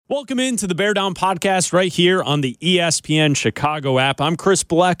Welcome into the Bear Down Podcast right here on the ESPN Chicago app. I'm Chris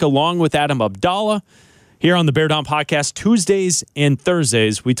Black along with Adam Abdallah here on the Bear Down Podcast. Tuesdays and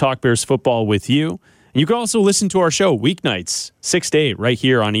Thursdays, we talk Bears football with you. And you can also listen to our show weeknights, 6 to 8, right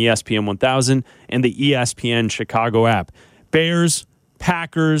here on ESPN 1000 and the ESPN Chicago app. Bears,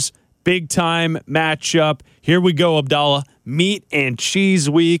 Packers, big time matchup. Here we go, Abdallah. Meat and Cheese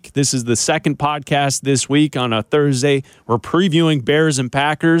Week. This is the second podcast this week on a Thursday. We're previewing Bears and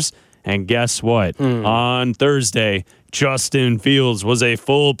Packers. And guess what? On Thursday, Justin Fields was a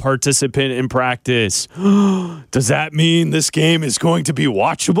full participant in practice. Does that mean this game is going to be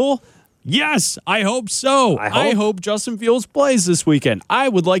watchable? Yes, I hope so. I hope Justin Fields plays this weekend. I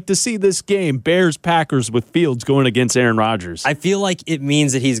would like to see this game, Bears-Packers, with Fields going against Aaron Rodgers. I feel like it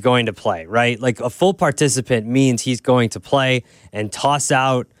means that he's going to play, right? Like a full participant means he's going to play and toss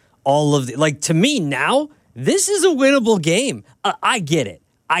out all of the... Like, to me now, this is a winnable game. I get it.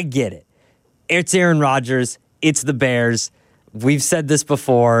 It's Aaron Rodgers. It's the Bears. We've said this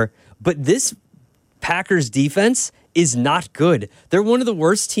before, but this Packers defense is not good. They're one of the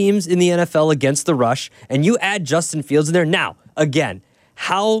worst teams in the NFL against the rush, and you add Justin Fields in there. Now, again,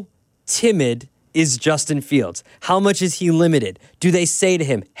 how timid is Justin Fields? How much is he limited? Do they say to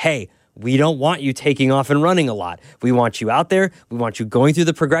him, hey, we don't want you taking off and running a lot. We want you out there. We want you going through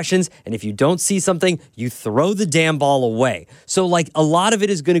the progressions. And if you don't see something, you throw the damn ball away. So, like, a lot of it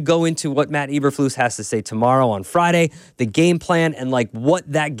is going to go into what Matt Eberflus has to say tomorrow on Friday, the game plan, and, like, what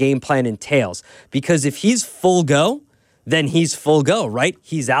that game plan entails. Because if he's full go, then he's full go, right?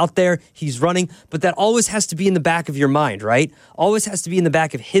 He's out there, he's running, but that always has to be in the back of your mind, right? Always has to be in the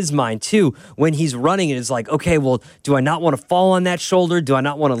back of his mind, too, when he's running. And it's like, okay, well, do I not want to fall on that shoulder? Do I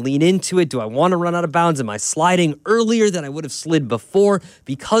not want to lean into it? Do I want to run out of bounds? Am I sliding earlier than I would have slid before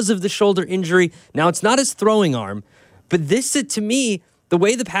because of the shoulder injury? Now, it's not his throwing arm, but this, to me, the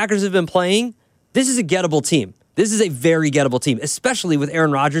way the Packers have been playing, this is a gettable team. This is a very gettable team, especially with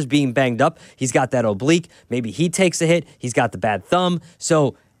Aaron Rodgers being banged up. He's got that oblique. Maybe he takes a hit. He's got the bad thumb.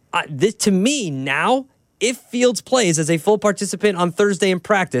 So this, to me, now, if Fields plays as a full participant on Thursday in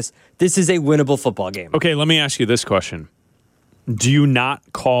practice, this is a winnable football game. Okay, let me ask you this question. Do you not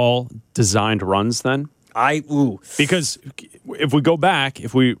call designed runs then? Because if we go back,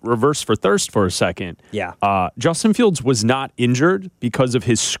 if we reverse for thirst for a second, Justin Fields was not injured because of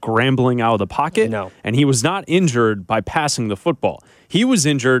his scrambling out of the pocket. No. And he was not injured by passing the football. He was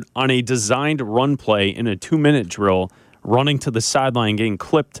injured on a designed run play in a 2-minute drill, running to the sideline, getting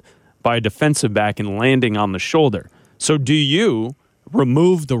clipped by a defensive back and landing on the shoulder. So do you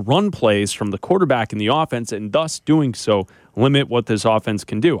remove the run plays from the quarterback in the offense and thus doing so limit what this offense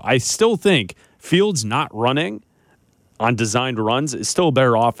can do? I still think Fields not running on designed runs is still a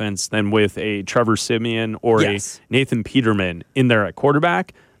better offense than with a Trevor Siemian or a Nathan Peterman in there at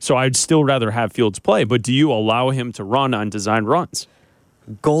quarterback. So I'd still rather have Fields play. But do you allow him to run on designed runs?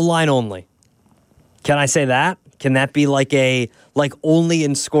 Goal line only. Can I say that? Can that be like only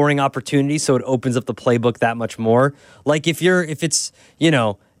in scoring opportunities so it opens up the playbook that much more? Like if it's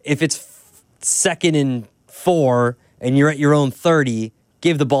 2nd and 4 and you're at your own 30,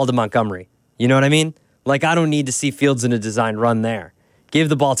 give the ball to Montgomery. You know what I mean? Like, I don't need to see Fields in a designed run there. Give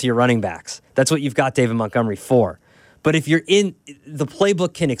the ball to your running backs. That's what you've got David Montgomery for. But if you're in, the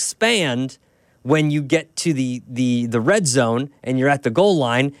playbook can expand when you get to the red zone and you're at the goal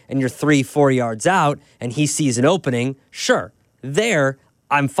line and you're 3-4 yards out and he sees an opening. Sure, there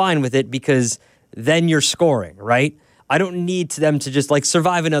I'm fine with it because then you're scoring, right? I don't need them to just like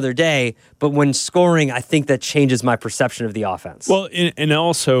survive another day, but when scoring, I think that changes my perception of the offense. Well, and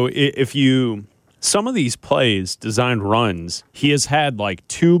also if some of these plays, designed runs, he has had like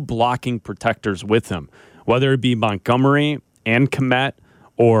 2 blocking protectors with him, whether it be Montgomery and Kmet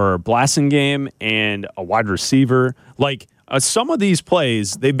or Blasingame and a wide receiver. Like some of these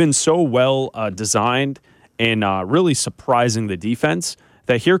plays, they've been so well designed and really surprising the defense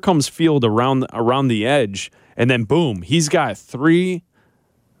that here comes Field around the edge. And then, boom, he's got 3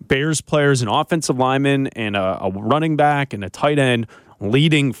 Bears players, an offensive lineman, and a running back and a tight end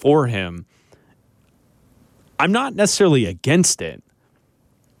leading for him. I'm not necessarily against it.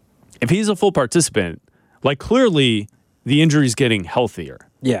 If he's a full participant, like clearly the injury's getting healthier.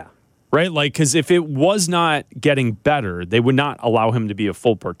 Yeah. Right? Like, because if it was not getting better, they would not allow him to be a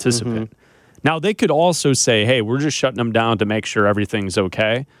full participant. Now, they could also say, hey, we're just shutting him down to make sure everything's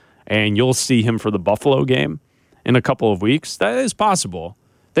okay. And you'll see him for the Buffalo game in a couple of weeks. That is possible.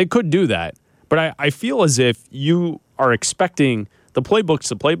 They could do that. But I feel as if you are expecting the playbook's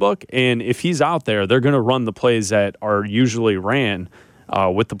the playbook, and if he's out there, they're going to run the plays that are usually ran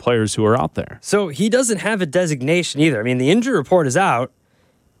with the players who are out there. So he doesn't have a designation either. I mean, the injury report is out.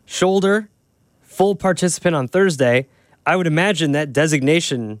 shoulder, full participant on Thursday. I would imagine that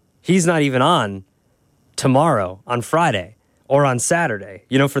designation, he's not even on tomorrow, on Friday, or on Saturday,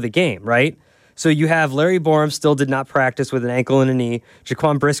 for the game, right? So you have Larry Borum still did not practice with an ankle and a knee.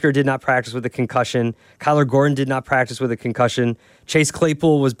 Jaquan Brisker did not practice with a concussion. Kyler Gordon did not practice with a concussion. Chase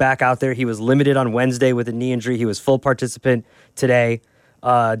Claypool was back out there. He was limited on Wednesday with a knee injury. He was full participant today.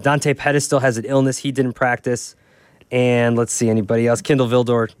 Dante Pettis still has an illness. He didn't practice. And let's see, anybody else? Kindle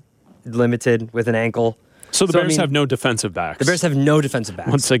Vildor, limited with an ankle. So the Bears have no defensive backs. The Bears have no defensive backs.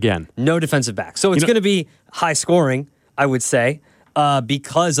 Once again. No defensive backs. So it's going to be high scoring, I would say,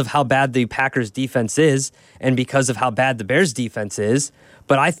 because of how bad the Packers defense is and because of how bad the Bears defense is.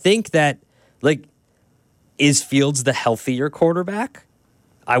 But I think that, is Fields the healthier quarterback?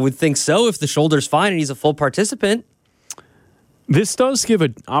 I would think so if the shoulder's fine and he's a full participant. This does give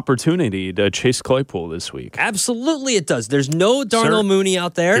an opportunity to chase Claypool this week. Absolutely it does. There's no Darnell Mooney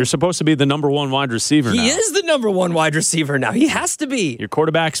out there. You're supposed to be the number one wide receiver now. He is the number one wide receiver now. He has to be. Your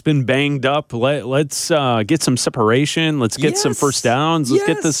quarterback's been banged up. Let's get some separation. Let's get some first downs. Let's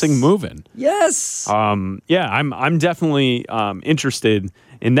get this thing moving. Yes. I'm definitely interested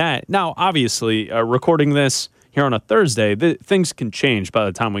in that. Now, obviously, recording this here on a Thursday, things can change by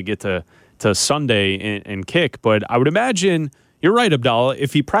the time we get to Sunday and kick. But I would imagine... You're right, Abdallah.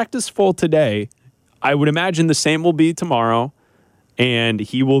 If he practiced full today, I would imagine the same will be tomorrow, and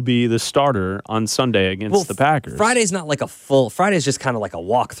he will be the starter on Sunday against the Packers. Friday's not like a full. Friday's just kind of like a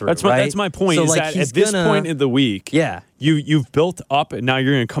walkthrough. That's my point. So, is that at this point in the week, you've built up, and now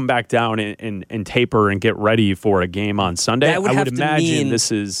you're going to come back down and taper and get ready for a game on Sunday. I would imagine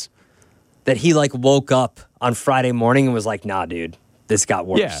this is that he woke up on Friday morning and was like, "Nah, dude, this got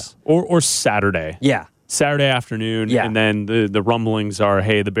worse." Yeah, or Saturday. Yeah. Saturday afternoon, and then the rumblings are,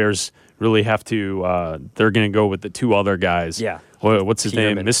 hey, the Bears really have to, they're going to go with the two other guys. Yeah. What's his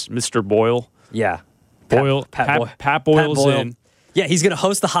name? Mr. Boyle? Yeah. Pat Boyle's in. Yeah, he's going to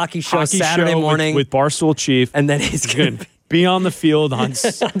host the hockey show Saturday morning. With Barstool Chief. And then he's going to be on the field on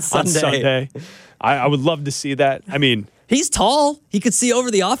Sunday. I would love to see that. I mean... He's tall. He could see over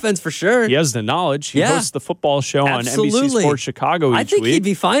the offense for sure. He has the knowledge. He hosts the football show on NBC Sports Chicago each week. I think he'd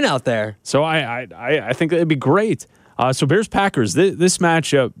be fine out there. So I think it'd be great. So Bears-Packers, this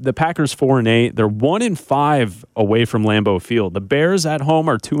matchup, the Packers 4-8. They're 1-5 away from Lambeau Field. The Bears at home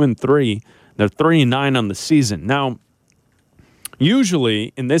are 2-3. They're 3-9 on the season. Now,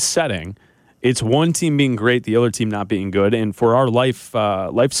 usually in this setting, it's one team being great, the other team not being good. And for our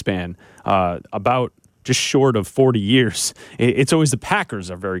lifespan, about just short of 40 years, it's always the Packers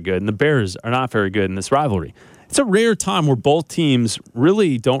are very good and the Bears are not very good in this rivalry. It's a rare time where both teams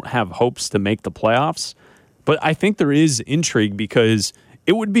really don't have hopes to make the playoffs, but I think there is intrigue because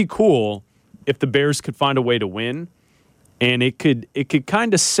it would be cool if the Bears could find a way to win, and it could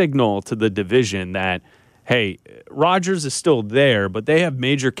kind of signal to the division that, hey, Rodgers is still there, but they have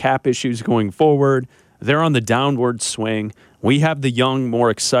major cap issues going forward. They're on the downward swing. We have the young,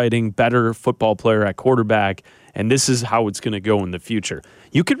 more exciting, better football player at quarterback, and this is how it's going to go in the future.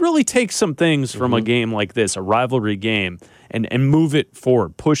 You could really take some things from a game like this, a rivalry game, and move it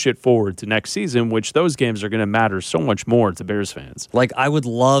forward, push it forward to next season, which those games are going to matter so much more to Bears fans. I would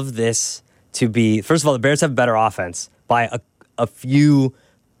love this to be, first of all, the Bears have better offense by a few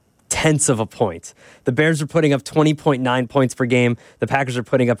tenths of a point. The Bears are putting up 20.9 points per game. The Packers are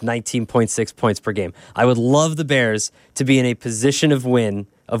putting up 19.6 points per game. I would love the Bears to be in a position of winning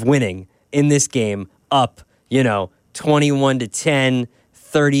in this game, up, 21-10,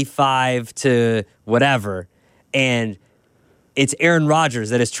 35 to whatever, and it's Aaron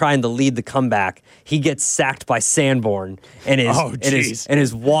Rodgers that is trying to lead the comeback. He gets sacked by Sanborn and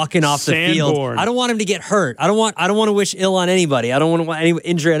is walking off the field. I don't want him to get hurt. I don't want to wish ill on anybody. I don't want any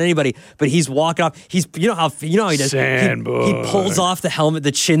injury on anybody. But he's walking off. He's you know how he does. He pulls off the helmet,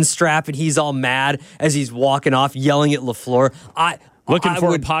 the chin strap, and he's all mad as he's walking off, yelling at LaFleur. Looking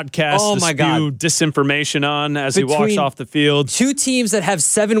for a podcast to spew disinformation on as he walks off the field. Two teams that have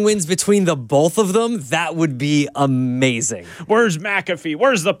 7 wins between the both of them, that would be amazing. Where's McAfee?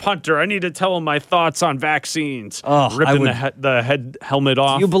 Where's the punter? I need to tell him my thoughts on vaccines. Ripping the head helmet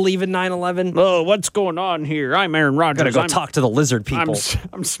off. Do you believe in 9/11? Oh, what's going on here? I'm Aaron Rodgers. Gotta go talk to the lizard people.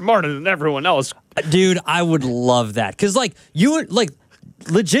 I'm smarter than everyone else. Dude, I would love that. Because,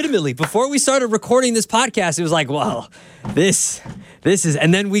 legitimately, before we started recording this podcast, it was like, well, this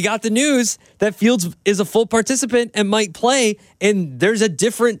And then we got the news that Fields is a full participant and might play, and there's a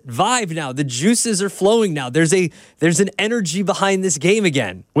different vibe now. The juices are flowing now. There's an energy behind this game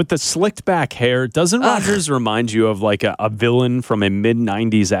again. With the slicked back hair, doesn't Rodgers remind you of like a villain from a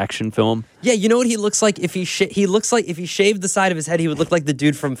mid-90s action film? Yeah, you know what he looks like? If he looks like if he shaved the side of his head, he would look like the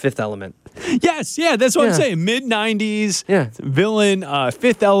dude from Fifth Element. Yes, yeah, that's what I'm saying. Mid-90s villain,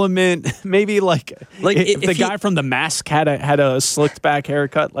 Fifth Element, maybe like if the guy from The Mask had a slicked back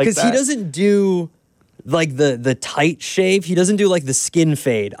haircut like that. Because he doesn't do like the tight shave. He doesn't do like the skin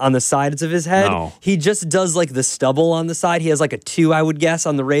fade on the sides of his head. No. He just does like the stubble on the side. He has like a 2, I would guess,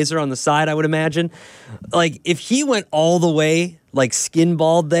 on the razor on the side, I would imagine. Like if he went all the way like skin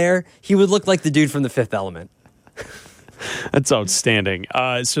bald there, he would look like the dude from The Fifth Element. That's outstanding.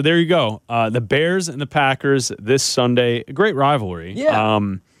 So there you go. The Bears and the Packers this Sunday. A great rivalry. Yeah.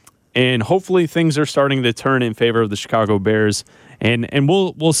 And hopefully things are starting to turn in favor of the Chicago Bears. And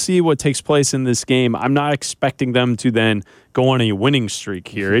we'll see what takes place in this game. I'm not expecting them to then go on a winning streak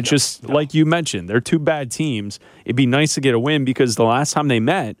here. It's just like you mentioned, they're two bad teams. It'd be nice to get a win because the last time they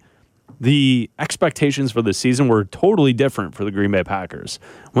met, the expectations for the season were totally different for the Green Bay Packers.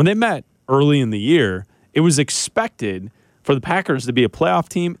 When they met early in the year, it was expected for the Packers to be a playoff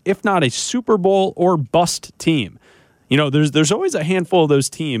team, if not a Super Bowl or bust team. You know, there's always a handful of those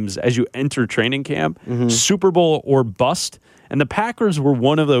teams as you enter training camp, Super Bowl or bust. And the Packers were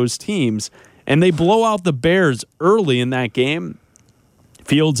one of those teams, and they blow out the Bears early in that game.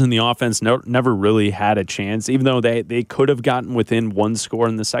 Fields and the offense never really had a chance, even though they could have gotten within one score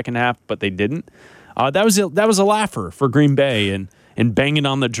in the second half, but they didn't. That was a laugher for Green Bay and banging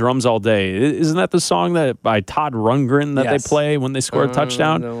on the drums all day. Isn't that the song that by Todd Rundgren that they play when they score a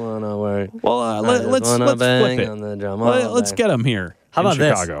touchdown? Well, let's flip it. Let's get them here. How about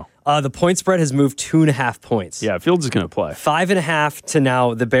Chicago. The point spread has moved 2.5 points. Yeah, Fields is going to play. 5.5 to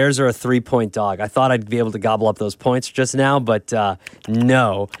now. The Bears are a 3-point dog. I thought I'd be able to gobble up those points just now, but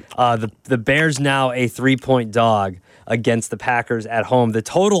no. The Bears now a 3-point dog against the Packers at home. The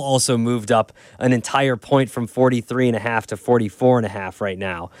total also moved up an entire point from 43.5 to 44.5 right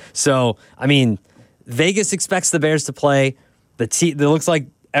now. So, I mean, Vegas expects the Bears to play. It looks like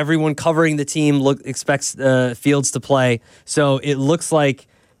everyone covering the team expects Fields to play. So it looks like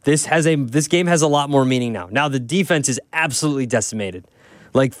this game has a lot more meaning now. Now the defense is absolutely decimated.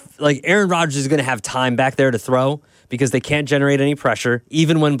 Like Aaron Rodgers is going to have time back there to throw because they can't generate any pressure,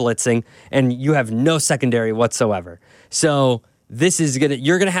 even when blitzing, and you have no secondary whatsoever. So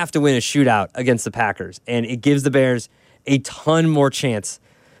you're gonna have to win a shootout against the Packers, and it gives the Bears a ton more chance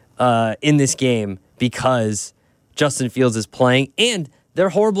in this game because Justin Fields is playing, and they're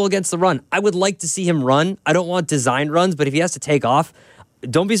horrible against the run. I would like to see him run. I don't want designed runs, but if he has to take off,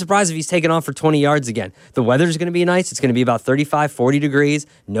 don't be surprised if he's taking off for 20 yards again. The weather's going to be nice. It's going to be about 35, 40 degrees.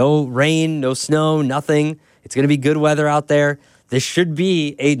 No rain, no snow, nothing. It's going to be good weather out there. This should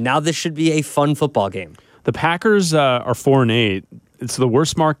be a fun football game. The Packers are 4-8. It's the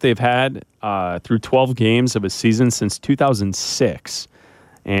worst mark they've had through 12 games of a season since 2006.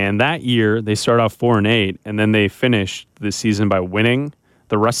 And that year, they start off 4-8, and then they finish the season by winning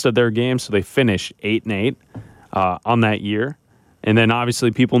the rest of their games. So they finish 8-8 on that year. And then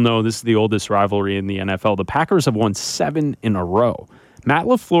obviously people know this is the oldest rivalry in the NFL. The Packers have won 7 in a row. Matt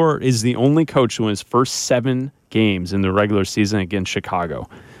LaFleur is the only coach who won his first 7 games in the regular season against Chicago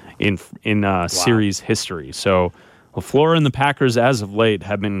in series history. So LaFleur and the Packers as of late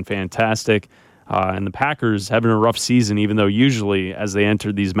have been fantastic. And the Packers having a rough season, even though usually as they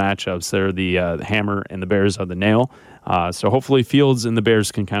enter these matchups, they're the hammer and the Bears are the nail. So hopefully Fields and the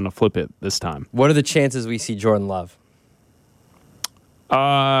Bears can kind of flip it this time. What are the chances we see Jordan Love?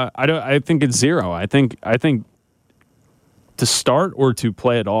 I think it's 0. I think to start or to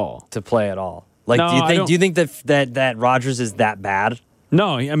play at all. To play at all. Like, No, do you think that Rodgers is that bad?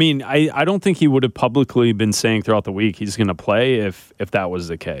 No, I mean, I don't think he would have publicly been saying throughout the week he's going to play if that was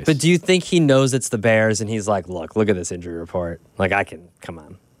the case. But do you think he knows it's the Bears and he's like, look at this injury report. Like, come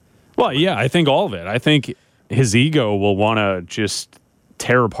on. Well, yeah, I think all of it. I think his ego will want to just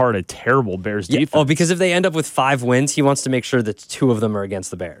tear apart a terrible Bears defense. Oh, because if they end up with 5 wins, he wants to make sure that 2 of them are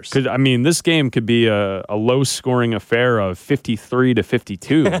against the Bears. I mean, this game could be a low-scoring affair of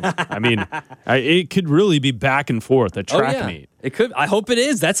 53-52. I mean, it could really be back and forth, a track meet. It could. I hope it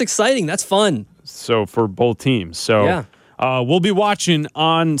is. That's exciting. That's fun. So for both teams. So we'll be watching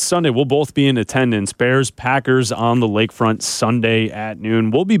on Sunday. We'll both be in attendance. Bears, Packers on the lakefront Sunday at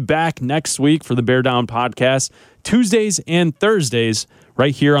noon. We'll be back next week for the Bear Down podcast, Tuesdays and Thursdays,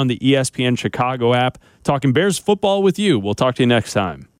 right here on the ESPN Chicago app, talking Bears football with you. We'll talk to you next time.